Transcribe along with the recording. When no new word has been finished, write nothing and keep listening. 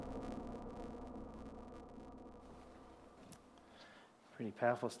Pretty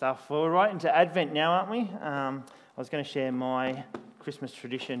powerful stuff. Well, we're right into Advent now, aren't we? I was going to share my Christmas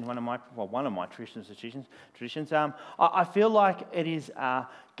tradition, one of my Christmas traditions. I feel like it is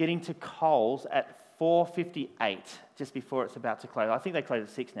getting to Coles at 4:58, just before it's about to close. I think they close at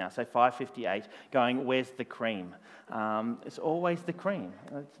 6 now, so 5:58, going, where's the cream? It's always the cream.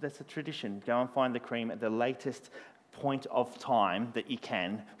 That's a tradition. Go and find the cream at the latest point of time that you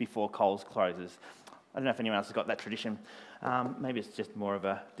can before Coles closes. I don't know if anyone else has got that tradition. Maybe it's just more of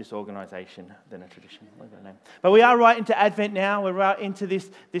a disorganisation than a tradition. I don't know. But we are right into Advent now. We're right into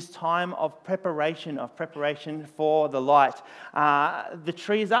this time of preparation for the light. The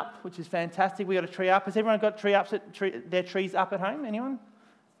tree is up, which is fantastic. We got a tree up. Has everyone got their trees up at home? Anyone?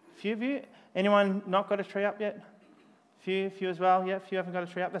 A few of you? Anyone not got a tree up yet? Few as well. Yeah, a few haven't got a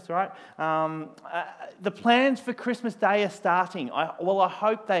tree up. That's all right. The plans for Christmas Day are starting. I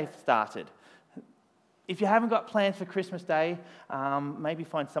hope they've started. If you haven't got plans for Christmas Day, maybe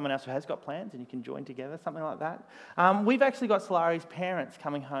find someone else who has got plans and you can join together, something like that. We've actually got Solari's parents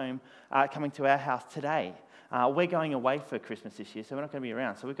coming to our house today. We're going away for Christmas this year, so we're not going to be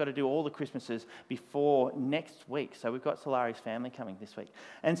around. So we've got to do all the Christmases before next week. So we've got Solari's family coming this week.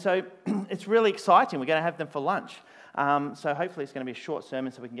 And so it's really exciting. We're going to have them for lunch. So hopefully it's going to be a short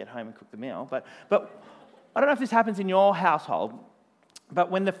sermon so we can get home and cook the meal. But I don't know if this happens in your household, but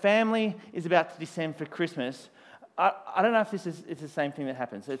when the family is about to descend for Christmas, I don't know if it's the same thing that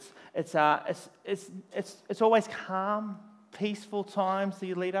happens. It's always calm, peaceful times that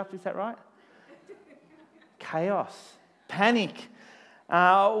you lead up. Is that right? Chaos, panic.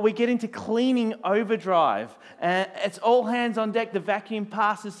 We get into cleaning overdrive. It's all hands on deck. The vacuum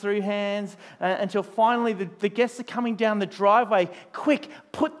passes through hands until finally the guests are coming down the driveway. Quick,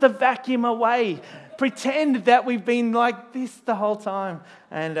 put the vacuum away. Pretend that we've been like this the whole time.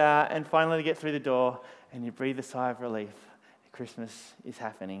 And finally they get through the door and you breathe a sigh of relief. Christmas is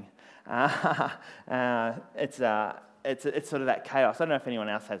happening. It's sort of that chaos. I don't know if anyone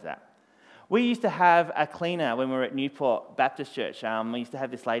else has that. We used to have a cleaner when we were at Newport Baptist Church. We used to have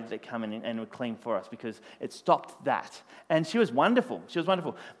this lady that come in and would clean for us because it stopped that. And she was wonderful.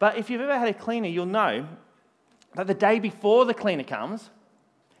 But if you've ever had a cleaner, you'll know that the day before the cleaner comes,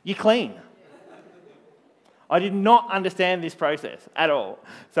 you clean. I did not understand this process at all.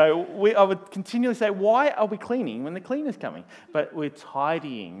 So I would continually say, why are we cleaning when the cleaner's coming? But we're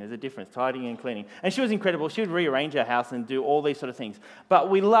tidying. There's a difference, tidying and cleaning. And she was incredible. She would rearrange our house and do all these sort of things. But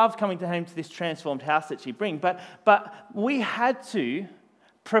we loved coming home to this transformed house that she'd bring. But we had to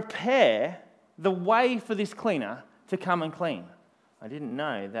prepare the way for this cleaner to come and clean. I didn't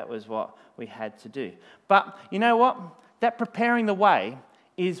know that was what we had to do. But you know what? That preparing the way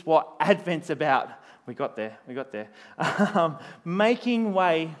is what Advent's about. We got there. Making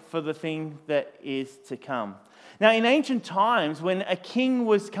way for the thing that is to come. Now, in ancient times, when a king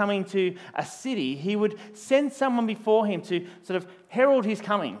was coming to a city, he would send someone before him to sort of herald his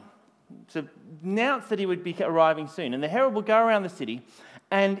coming, to announce that he would be arriving soon. And the herald would go around the city,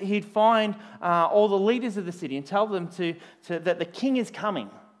 and he'd find all the leaders of the city and tell them that the king is coming.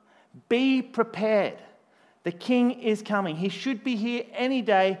 Be prepared. The king is coming. He should be here any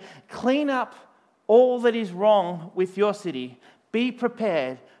day. Clean up all that is wrong with your city. Be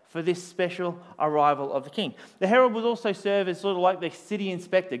prepared for this special arrival of the king. The herald would also serve as sort of like the city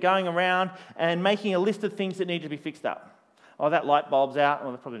inspector, going around and making a list of things that need to be fixed up. Oh, that light bulb's out.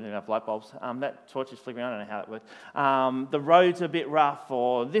 Well, they probably don't have light bulbs. That torch is flickering. I don't know how that works. The road's a bit rough,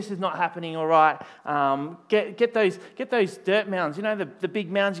 or this is not happening all right. Get those dirt mounds. You know, the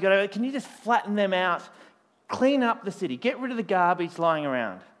big mounds you got over. Can you just flatten them out? Clean up the city. Get rid of the garbage lying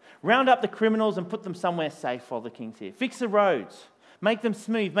around. Round up the criminals and put them somewhere safe while the king's here. Fix the roads. Make them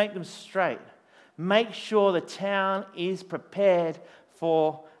smooth. Make them straight. Make sure the town is prepared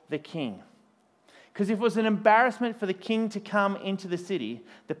for the king. Because if it was an embarrassment for the king to come into the city,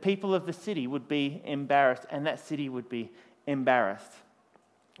 the people of the city would be embarrassed, and that city would be embarrassed.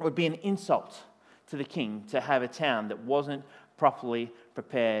 It would be an insult to the king to have a town that wasn't properly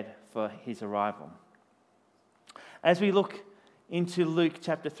prepared for his arrival. As we look into Luke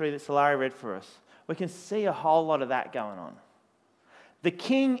chapter 3 that Solari read for us, we can see a whole lot of that going on. The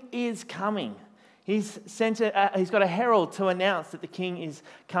king is coming. He's got a herald to announce that the king is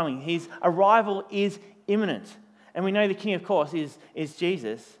coming. His arrival is imminent. And we know the king, of course, is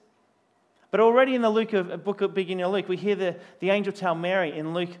Jesus. But already in the beginning of Luke, we hear the angel tell Mary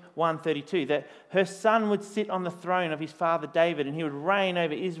in Luke 1:32 that her son would sit on the throne of his father David and he would reign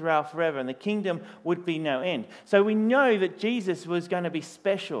over Israel forever and the kingdom would be no end. So we know that Jesus was going to be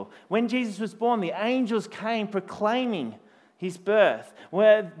special. When Jesus was born, the angels came proclaiming his birth,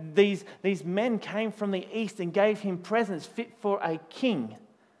 where these men came from the east and gave him presents fit for a king.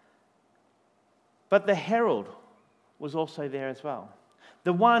 But the herald was also there as well.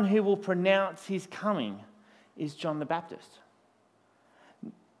 The one who will pronounce his coming is John the Baptist.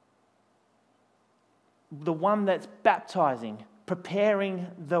 The one that's baptizing, preparing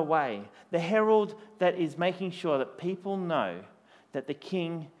the way. The herald that is making sure that people know that the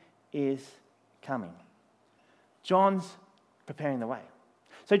king is coming. John's preparing the way.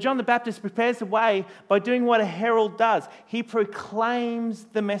 So John the Baptist prepares the way by doing what a herald does. He proclaims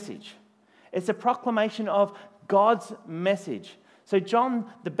the message. It's a proclamation of God's message. So John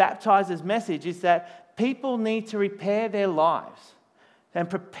the Baptizer's message is that people need to repair their lives and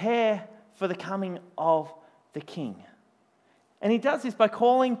prepare for the coming of the King. And he does this by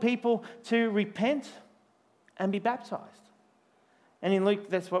calling people to repent and be baptized. And in Luke,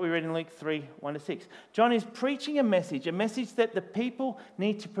 that's what we read in Luke 3, 1-6. John is preaching a message that the people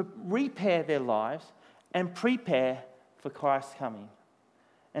need to repair their lives and prepare for Christ's coming.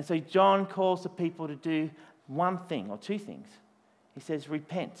 And so John calls the people to do one thing or two things. He says,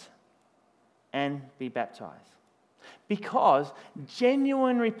 repent and be baptized. Because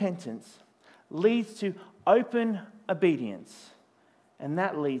genuine repentance leads to open obedience, and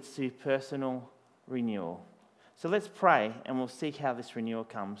that leads to personal renewal. So let's pray, and we'll see how this renewal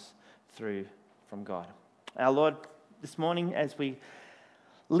comes through from God. Our Lord, this morning as we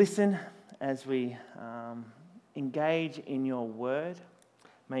listen, as we engage in your word,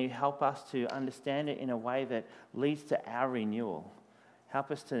 may you help us to understand it in a way that leads to our renewal.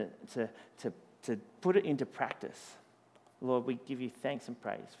 Help us to put it into practice. Lord, we give you thanks and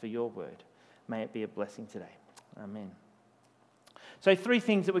praise for your word. May it be a blessing today. Amen. So 3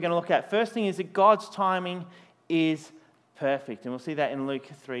 things that we're going to look at. First thing is that God's timing is perfect. And we'll see that in Luke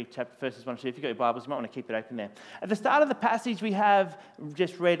 3, verses 1 and 2. If you've got your Bibles, you might want to keep it open there. At the start of the passage we have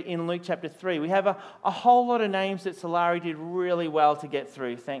just read in Luke chapter 3, we have a whole lot of names that Solari did really well to get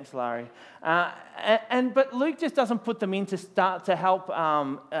through. Thanks, Larry. But Luke just doesn't put them in to start to help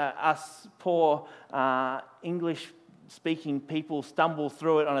us poor English-speaking people stumble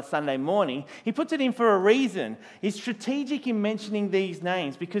through it on a Sunday morning. He puts it in for a reason. He's strategic in mentioning these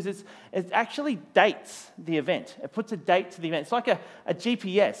names because it actually dates the event. It puts a date to the event. It's like a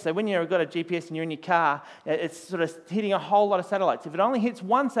GPS. So when you've got a GPS and you're in your car, it's sort of hitting a whole lot of satellites. If it only hits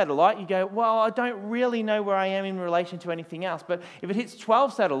one satellite, you go, well, I don't really know where I am in relation to anything else. But if it hits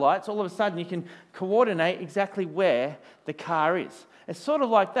 12 satellites, all of a sudden you can coordinate exactly where the car is. It's sort of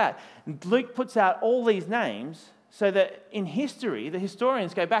like that. Luke puts out all these names so that in history, the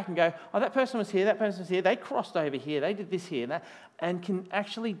historians go back and go, oh, that person was here, they crossed over here, they did this here, and that, and can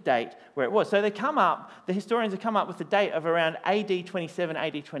actually date where it was. So the historians have come up with the date of around AD 27,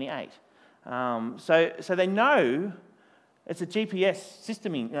 AD 28. So they know it's a GPS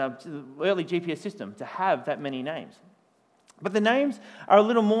system, early GPS system, to have that many names. But the names are a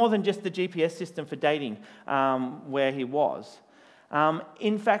little more than just the GPS system for dating where he was.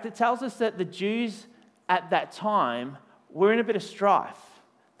 In fact, it tells us that the Jews at that time were in a bit of strife.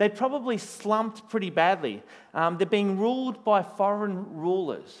 They'd probably slumped pretty badly. They're being ruled by foreign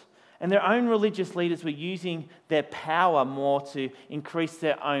rulers, and their own religious leaders were using their power more to increase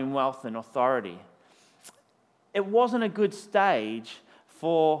their own wealth and authority. It wasn't a good stage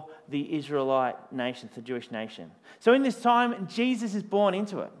for the Israelite nation, the Jewish nation. So in this time, Jesus is born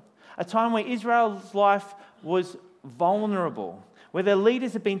into it, a time where Israel's life was vulnerable, where their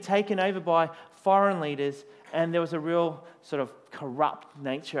leaders had been taken over by foreign leaders, and there was a real sort of corrupt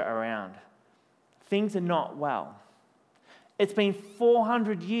nature around. Things are not well. It's been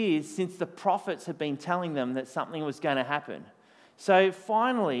 400 years since the prophets had been telling them that something was going to happen. So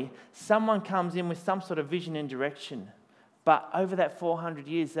finally, someone comes in with some sort of vision and direction. But over that 400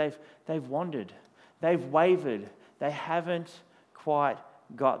 years, they've wandered. They've wavered. They haven't quite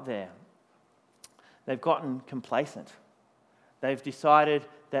got there. They've gotten complacent. They've decided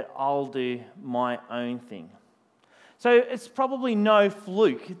that I'll do my own thing. So it's probably no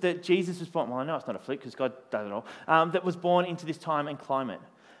fluke that Jesus was born. Well, I know it's not a fluke because God does it all. That was born into this time and climate.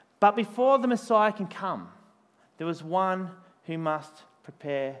 But before the Messiah can come, there was one who must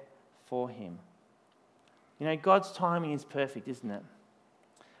prepare for him. You know, God's timing is perfect, isn't it?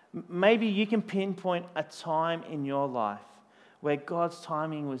 Maybe you can pinpoint a time in your life where God's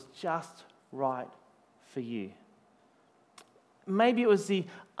timing was just right for you. Maybe it was the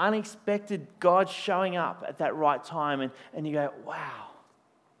unexpected God showing up at that right time, and you go, wow,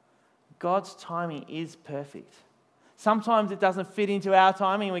 God's timing is perfect. Sometimes it doesn't fit into our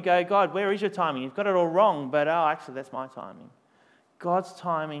timing, and we go, God, where is your timing? You've got it all wrong, but actually that's my timing. God's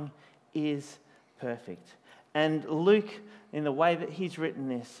timing is perfect. And Luke, in the way that he's written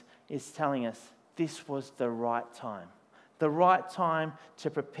this, is telling us this was the right time to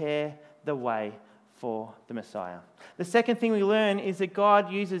prepare the way for the Messiah. The second thing we learn is that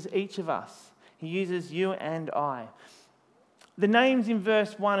God uses each of us. He uses you and I. The names in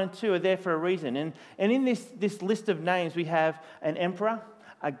verse 1 and 2 are there for a reason. And in this list of names, we have an emperor,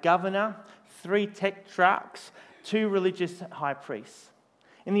 a governor, 3 tetrarchs, 2 religious high priests.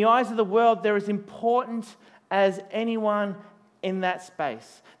 In the eyes of the world, they're as important as anyone in that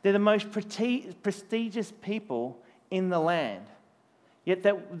space. They're the most prestigious people in the land. Yet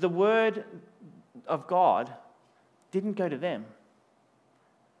the word of God didn't go to them.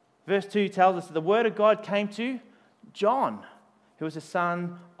 Verse 2 tells us that the word of God came to John, who was the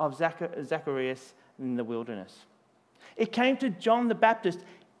son of Zacharias in the wilderness. It came to John the Baptist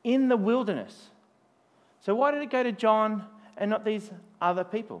in the wilderness. So why did it go to John and not these other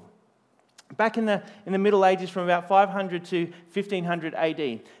people? Back in the Middle Ages, from about 500 to 1500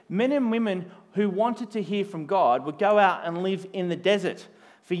 AD, men and women who wanted to hear from God would go out and live in the desert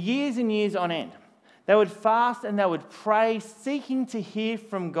for years and years on end. They would fast and they would pray, seeking to hear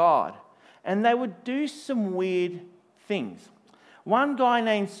from God. And they would do some weird things. One guy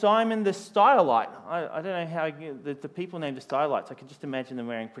named Simon the Stylite, I don't know how the people named the Stylites, I could just imagine them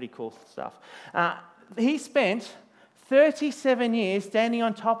wearing pretty cool stuff. He spent 37 years standing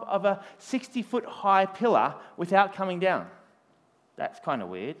on top of a 60-foot high pillar without coming down. That's kind of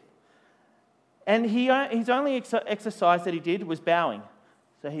weird. And his only exercise that he did was bowing.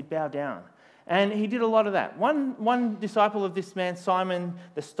 So he'd bow down. And he did a lot of that. One disciple of this man, Simon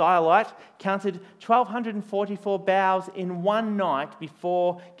the Stylite, counted 1,244 bows in one night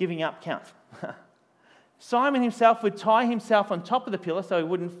before giving up count. Simon himself would tie himself on top of the pillar so he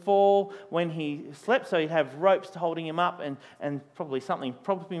wouldn't fall when he slept, so he'd have ropes holding him up and probably something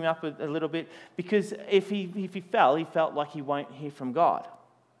propping him up a little bit, because if he fell, he felt like he won't hear from God.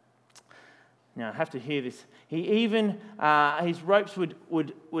 Now, I have to hear this. He even, his ropes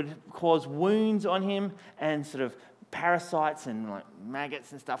would cause wounds on him, and sort of parasites and like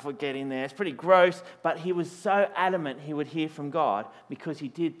maggots and stuff would get in there. It's pretty gross, but he was so adamant he would hear from God because he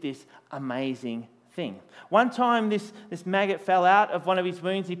did this amazing thing. One time this maggot fell out of one of his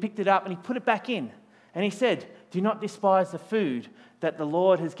wounds. He picked it up and he put it back in. And he said, "Do not despise the food that the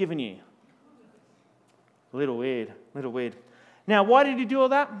Lord has given you." A little weird. Now, why did he do all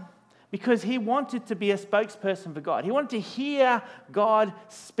that? Because he wanted to be a spokesperson for God. He wanted to hear God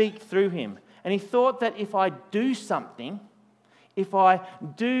speak through him. And he thought that if I do something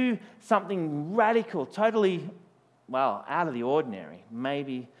radical, totally, out of the ordinary,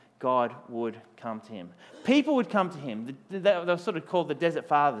 maybe God would come to him. People would come to him. They were sort of called the desert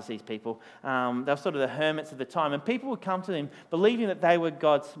fathers, these people. They were sort of the hermits of the time. And people would come to him believing that they were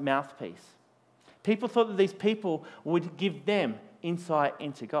God's mouthpiece. People thought that these people would give them insight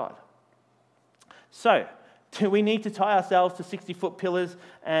into God. So, do we need to tie ourselves to 60-foot pillars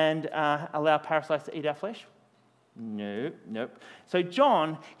and allow parasites to eat our flesh? Nope. So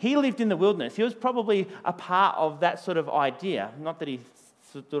John, he lived in the wilderness. He was probably a part of that sort of idea. Not that he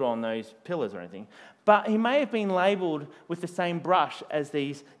stood on those pillars or anything, but he may have been labelled with the same brush as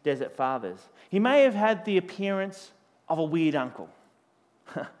these desert fathers. He may have had the appearance of a weird uncle.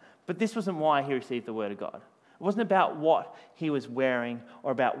 But this wasn't why he received the word of God. It wasn't about what he was wearing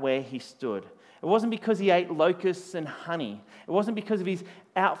or about where he stood. It wasn't because he ate locusts and honey. It wasn't because of his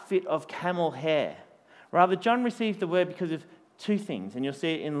outfit of camel hair. Rather, John received the word because of 2 things, and you'll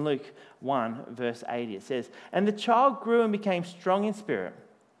see it in Luke 1, verse 80. It says, "And the child grew and became strong in spirit,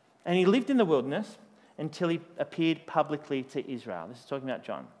 and he lived in the wilderness until he appeared publicly to Israel." This is talking about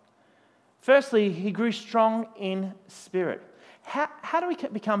John. Firstly, he grew strong in spirit. How do we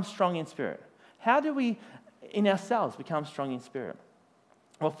become strong in spirit? How do we, in ourselves, become strong in spirit?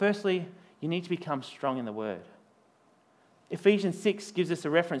 Well, firstly, you need to become strong in the Word. Ephesians 6 gives us a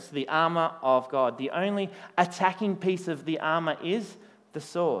reference to the armour of God. The only attacking piece of the armour is the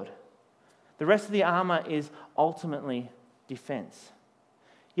sword. The rest of the armour is ultimately defence.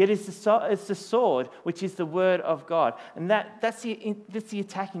 Yet it's the sword which is the Word of God. And that's the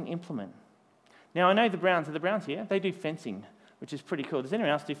attacking implement. Now, I know the Browns. Are the Browns here? They do fencing, which is pretty cool. Does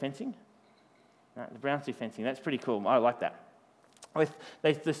anyone else do fencing? No, the Browns do fencing. That's pretty cool. I like that.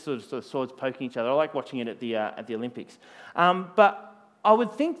 With this sort of swords poking each other. I like watching it at the Olympics. But I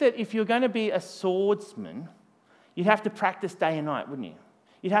would think that if you're going to be a swordsman, you'd have to practice day and night, wouldn't you?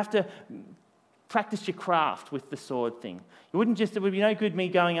 You'd have to practice your craft with the sword thing. It would be no good me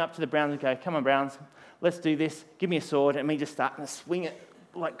going up to the Browns and go, "Come on, Browns, let's do this. Give me a sword," and me just starting to swing it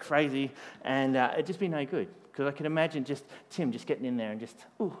like crazy, and it'd just be no good. Because I can imagine just Tim just getting in there and just,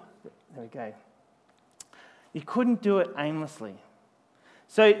 there we go. You couldn't do it aimlessly.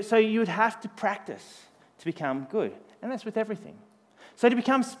 So you would have to practice to become good. And that's with everything. So to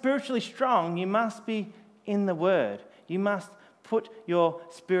become spiritually strong, you must be in the Word. You must put your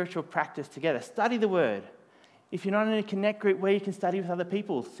spiritual practice together. Study the Word. If you're not in a connect group where you can study with other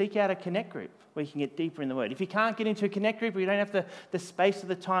people, seek out a connect group where you can get deeper in the Word. If you can't get into a connect group or you don't have the space or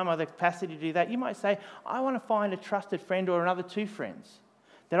the time or the capacity to do that, you might say, I want to find a trusted friend or another 2 friends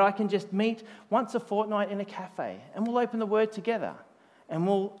that I can just meet once a fortnight in a cafe, and we'll open the Word together and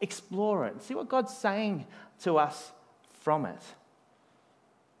we'll explore it and see what God's saying to us from it.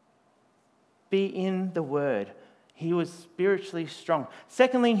 Be in the Word. He was spiritually strong.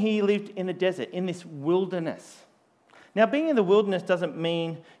 Secondly, he lived in the desert, in this wilderness. Now, being in the wilderness doesn't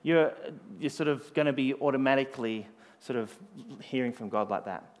mean you're sort of going to be automatically sort of hearing from God like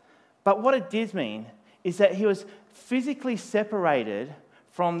that. But what it did mean is that he was physically separated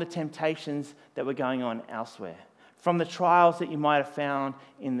from the temptations that were going on elsewhere, from the trials that you might have found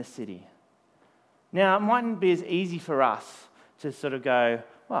in the city. Now, it mightn't be as easy for us to sort of go,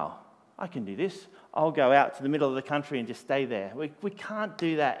 well, I can do this. I'll go out to the middle of the country and just stay there. We can't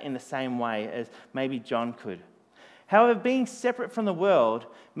do that in the same way as maybe John could. However, being separate from the world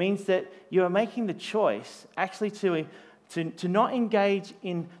means that you are making the choice actually to not engage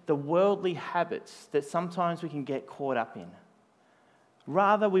in the worldly habits that sometimes we can get caught up in.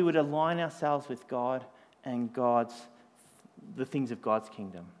 Rather, we would align ourselves with God and the things of God's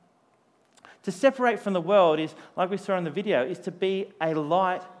kingdom. To separate from the world is, like we saw in the video, is to be a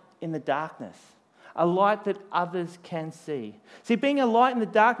light in the darkness. A light that others can see. See, being a light in the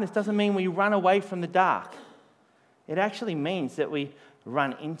darkness doesn't mean we run away from the dark. It actually means that we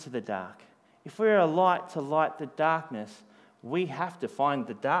run into the dark. If we're a light to light the darkness, we have to find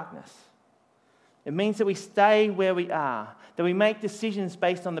the darkness. It means that we stay where we are, that we make decisions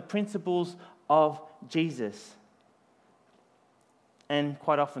based on the principles of Jesus. And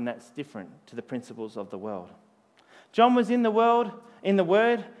quite often that's different to the principles of the world. John was in the Word,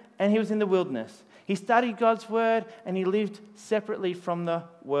 and he was in the wilderness. He studied God's Word and he lived separately from the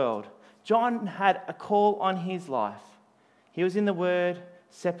world. John had a call on his life. He was in the Word,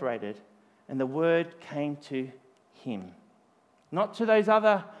 separated, and the Word came to him. Not to those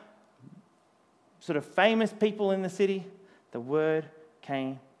other sort of famous people in the city. The Word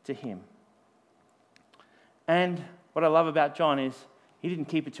came to him. And what I love about John is he didn't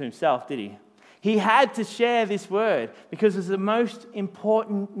keep it to himself, did he? He had to share this word because it's the most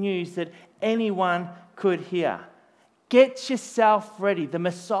important news that anyone could hear. Get yourself ready. The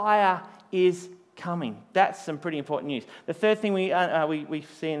Messiah is coming. That's some pretty important news. The third thing we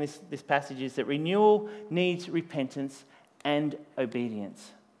see in this passage is that renewal needs repentance and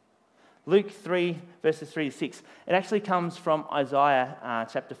obedience. Luke 3, verses 3 to 6. It actually comes from Isaiah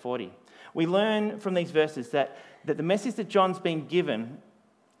chapter 40. We learn from these verses that the message that John's been given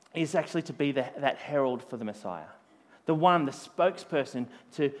is actually to be that herald for the Messiah. The spokesperson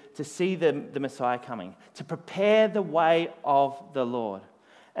to see the Messiah coming, to prepare the way of the Lord.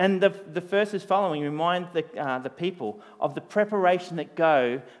 And the verses following remind the people of the preparation that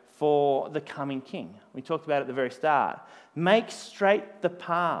go for the coming king. We talked about it at the very start. Make straight the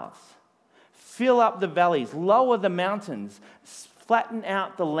paths. Fill up the valleys. Lower the mountains. Flatten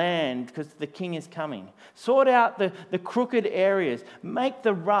out the land because the king is coming. Sort out the crooked areas. Make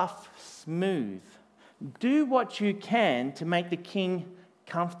the rough smooth. Do what you can to make the king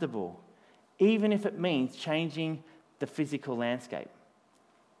comfortable, even if it means changing the physical landscape.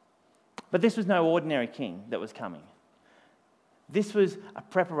 But this was no ordinary king that was coming. This was a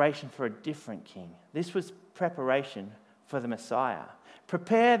preparation for a different king. This was preparation for the Messiah.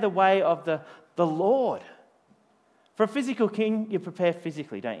 Prepare the way of the Lord. For a physical king, you prepare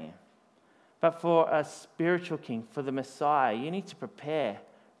physically, don't you? But for a spiritual king, for the Messiah, you need to prepare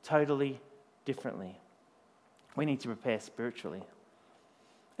totally differently. We need to prepare spiritually.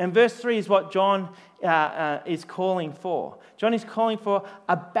 And verse 3 is what John is calling for. John is calling for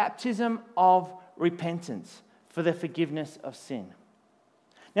a baptism of repentance for the forgiveness of sin.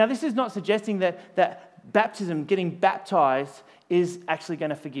 Now, this is not suggesting that baptism, getting baptized, is actually going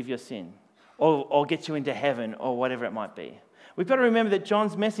to forgive your sin or get you into heaven or whatever it might be. We've got to remember that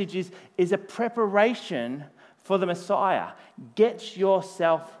John's message is a preparation for the Messiah. Get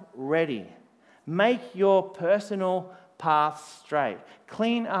yourself ready. Make your personal path straight.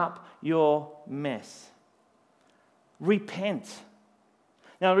 Clean up your mess. Repent.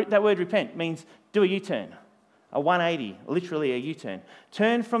 Now, that word repent means do a U-turn, a 180, literally a U-turn.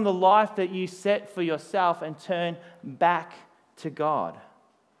 Turn from the life that you set for yourself and turn back to God.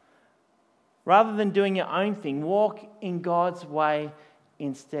 Rather than doing your own thing, walk in God's way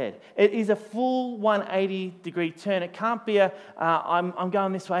instead. It is a full 180-degree turn. It can't be I'm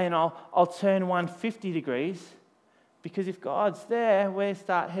going this way and I'll turn 150 degrees, because if God's there, we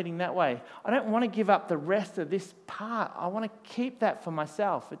start heading that way. I don't want to give up the rest of this part. I want to keep that for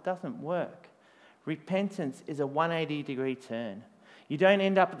myself. It doesn't work. Repentance is a 180-degree turn. You don't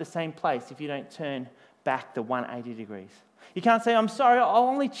end up at the same place if you don't turn back the 180 degrees. You can't say, I'm sorry, I'll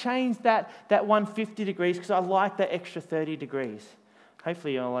only change that 150 degrees because I like that extra 30 degrees.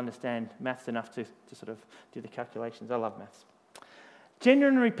 Hopefully you'll understand maths enough to sort of do the calculations. I love maths.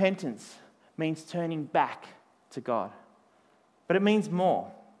 Genuine repentance means turning back to God. But it means more.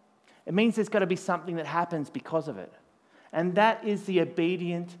 It means there's got to be something that happens because of it. And that is the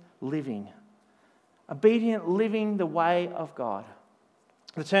obedient living. Obedient living the way of God.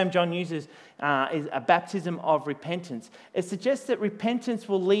 The term John uses is a baptism of repentance. It suggests that repentance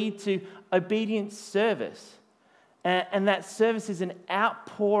will lead to obedient service. And that service is an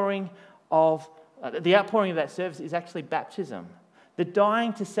outpouring of, the outpouring of that service is actually baptism. The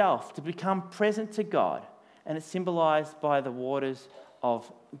dying to self to become present to God. And it's symbolized by the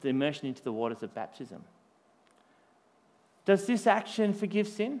immersion into the waters of baptism. Does this action forgive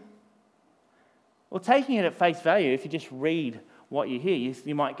sin? Well, taking it at face value, if you just read what you hear,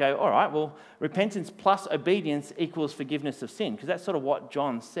 you might go, all right, well, repentance plus obedience equals forgiveness of sin, because that's sort of what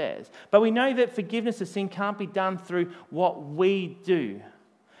John says. But we know that forgiveness of sin can't be done through what we do.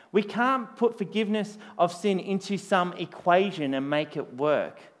 We can't put forgiveness of sin into some equation and make it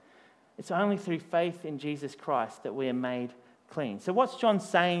work. It's only through faith in Jesus Christ that we are made clean. So what's John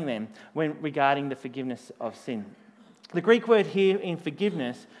saying then regarding the forgiveness of sin? The Greek word here in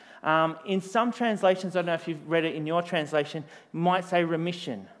forgiveness, in some translations, I don't know if you've read it in your translation, might say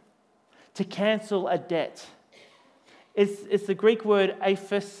remission, to cancel a debt. It's the Greek word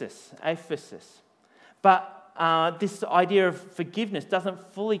aphesis. But this idea of forgiveness doesn't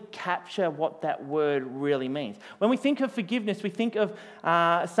fully capture what that word really means. When we think of forgiveness, we think of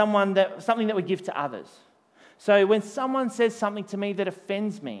something that we give to others. So when someone says something to me that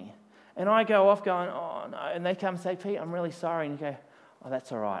offends me, and I go off going, oh no, and they come and say, Pete, I'm really sorry, and you go, oh,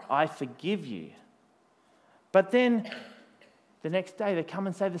 that's all right, I forgive you. But then the next day they come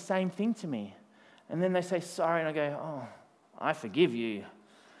and say the same thing to me, and then they say sorry, and I go, oh, I forgive you.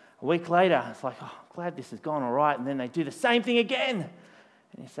 A week later, it's like, oh, glad this has gone all right. And then they do the same thing again.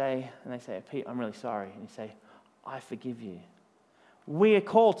 And they say, Pete, I'm really sorry. And you say, I forgive you. We are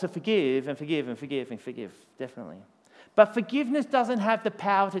called to forgive and forgive and forgive and forgive, definitely. But forgiveness doesn't have the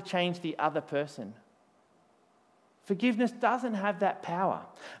power to change the other person. Forgiveness doesn't have that power.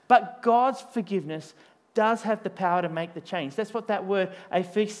 But God's forgiveness does have the power to make the change. That's what that word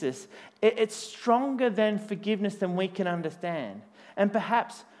aphesis, it's stronger than forgiveness than we can understand. And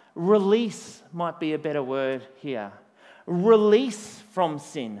perhaps release might be a better word here. Release from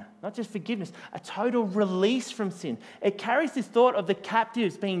sin, not just forgiveness, a total release from sin. It carries this thought of the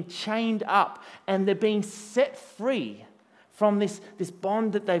captives being chained up and they're being set free from this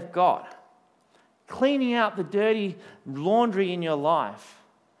bond that they've got. Cleaning out the dirty laundry in your life.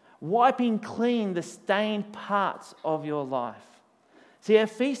 Wiping clean the stained parts of your life. See,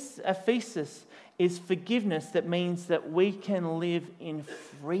 aphesis is forgiveness that means that we can live in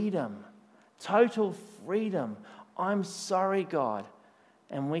freedom, total freedom. I'm sorry, God,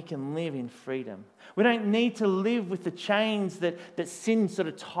 and we can live in freedom. We don't need to live with the chains that sin sort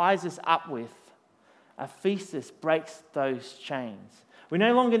of ties us up with. Aphesis breaks those chains. We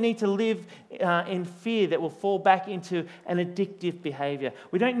no longer need to live in fear that we'll fall back into an addictive behavior.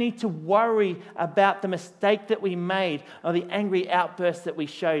 We don't need to worry about the mistake that we made or the angry outburst that we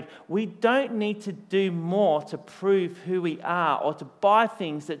showed. We don't need to do more to prove who we are or to buy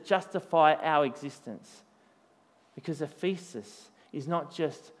things that justify our existence. Because aphesis is not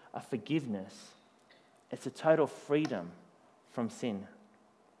just a forgiveness, it's a total freedom from sin.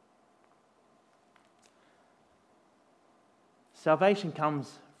 Salvation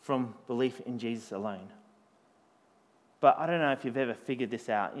comes from belief in Jesus alone. But I don't know if you've ever figured this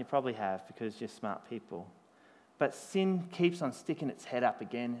out. You probably have, because you're smart people. But sin keeps on sticking its head up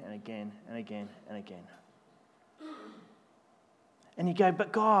again and again and again and again. And you go,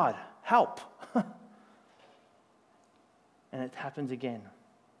 but God, help. And it happens again.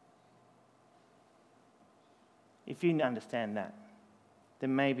 If you understand that,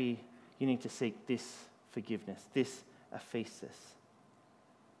 then maybe you need to seek this forgiveness, this aphesis.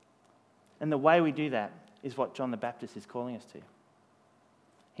 And the way we do that is what John the Baptist is calling us to.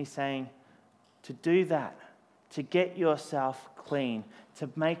 He's saying to do that, to get yourself clean, to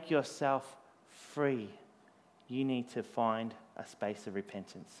make yourself free, you need to find a space of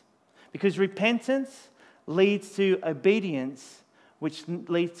repentance. Because repentance leads to obedience, which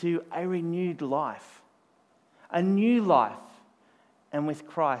leads to a renewed life. A new life. And with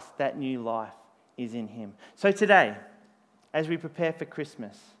Christ, that new life is in him. So today, as we prepare for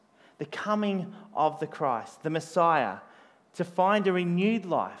Christmas, the coming of the Christ, the Messiah, to find a renewed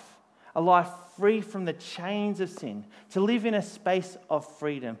life, a life free from the chains of sin, to live in a space of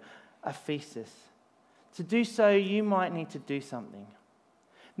freedom, a thesis. To do so, you might need to do something.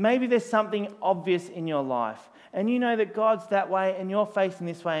 Maybe there's something obvious in your life, and you know that God's that way, and you're facing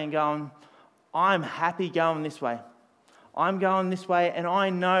this way and going, I'm happy going this way. I'm going this way, and I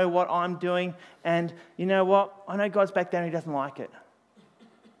know what I'm doing, and you know what? I know God's back there and he doesn't like it.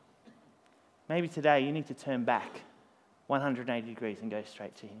 Maybe today you need to turn back 180 degrees and go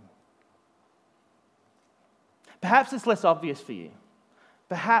straight to him. Perhaps it's less obvious for you.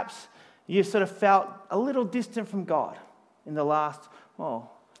 Perhaps you've sort of felt a little distant from God in the last,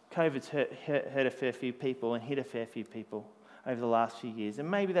 COVID's hurt a fair few people and hit a fair few people over the last few years. And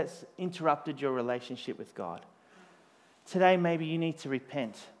maybe that's interrupted your relationship with God. Today, maybe you need to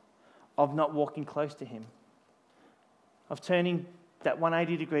repent of not walking close to him, of turning that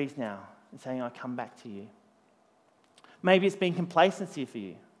 180 degrees now and saying, I come back to you. Maybe it's been complacency for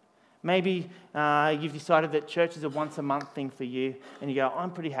you. Maybe you've decided that church is a once-a-month thing for you, and you go,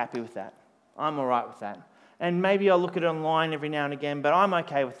 I'm pretty happy with that. I'm all right with that. And maybe I'll look at it online every now and again, but I'm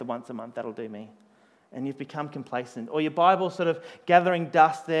okay with the once a month. That'll do me. And you've become complacent. Or your Bible's sort of gathering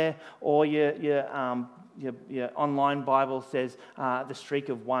dust there, or your online Bible says the streak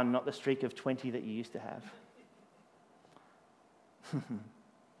of 1, not the streak of 20 that you used to have.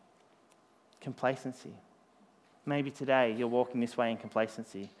 Complacency. Maybe today you're walking this way in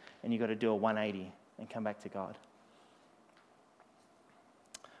complacency and you've got to do a 180 and come back to God.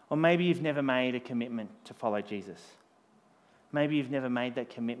 Or maybe you've never made a commitment to follow Jesus. Maybe you've never made that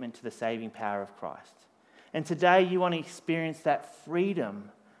commitment to the saving power of Christ. And today you want to experience that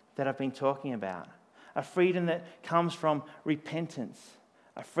freedom that I've been talking about. A freedom that comes from repentance.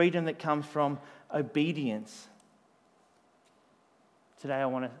 A freedom that comes from obedience. Today I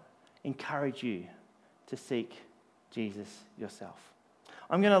want to encourage you to seek Jesus yourself.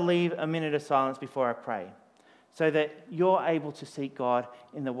 I'm going to leave a minute of silence before I pray so that you're able to seek God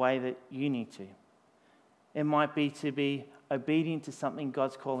in the way that you need to. It might be to be obedient to something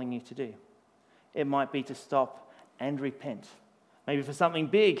God's calling you to do. It might be to stop and repent. Maybe for something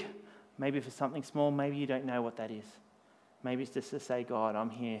big, maybe for something small, maybe you don't know what that is. Maybe it's just to say, God, I'm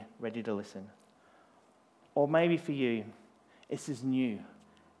here, ready to listen. Or maybe for you, it's just new,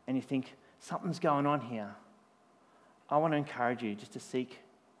 and you think, something's going on here. I want to encourage you just to seek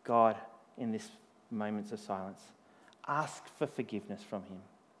God in this moments of silence. Ask for forgiveness from him.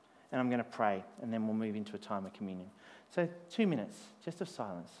 And I'm going to pray, and then we'll move into a time of communion. So 2 minutes just of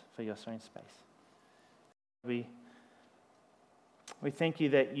silence for your own space. We thank you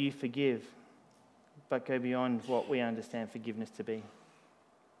that you forgive, but go beyond what we understand forgiveness to be.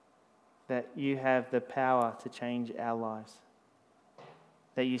 That you have the power to change our lives.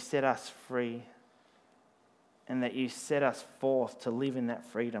 That you set us free, and that you set us forth to live in that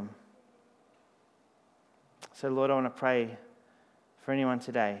freedom. So Lord, I want to pray for anyone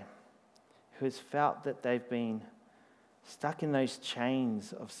today who has felt that they've been stuck in those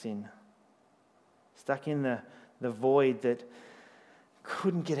chains of sin, stuck in the void that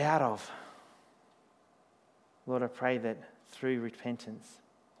couldn't get out of. Lord, I pray that through repentance,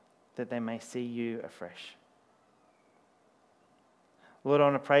 that they may see you afresh. Lord, I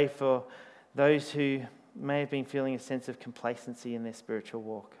want to pray for those who may have been feeling a sense of complacency in their spiritual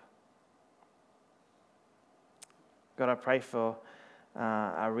walk. God, I pray for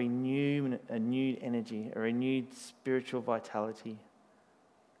a renewed energy, a renewed spiritual vitality,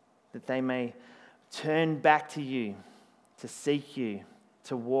 that they may turn back to you, to seek you,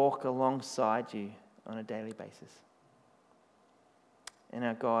 to walk alongside you on a daily basis. And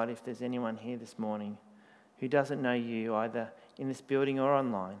our God, if there's anyone here this morning who doesn't know you, either in this building or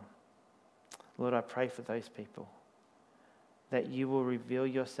online, Lord, I pray for those people, that you will reveal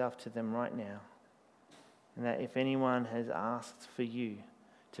yourself to them right now, and that if anyone has asked for you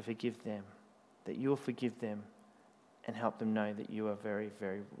to forgive them, that you will forgive them and help them know that you are very,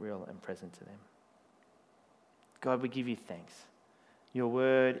 very real and present to them. God, we give you thanks. Your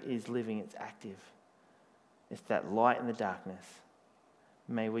word is living, it's active. It's that light in the darkness.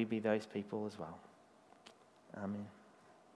 May we be those people as well. Amen.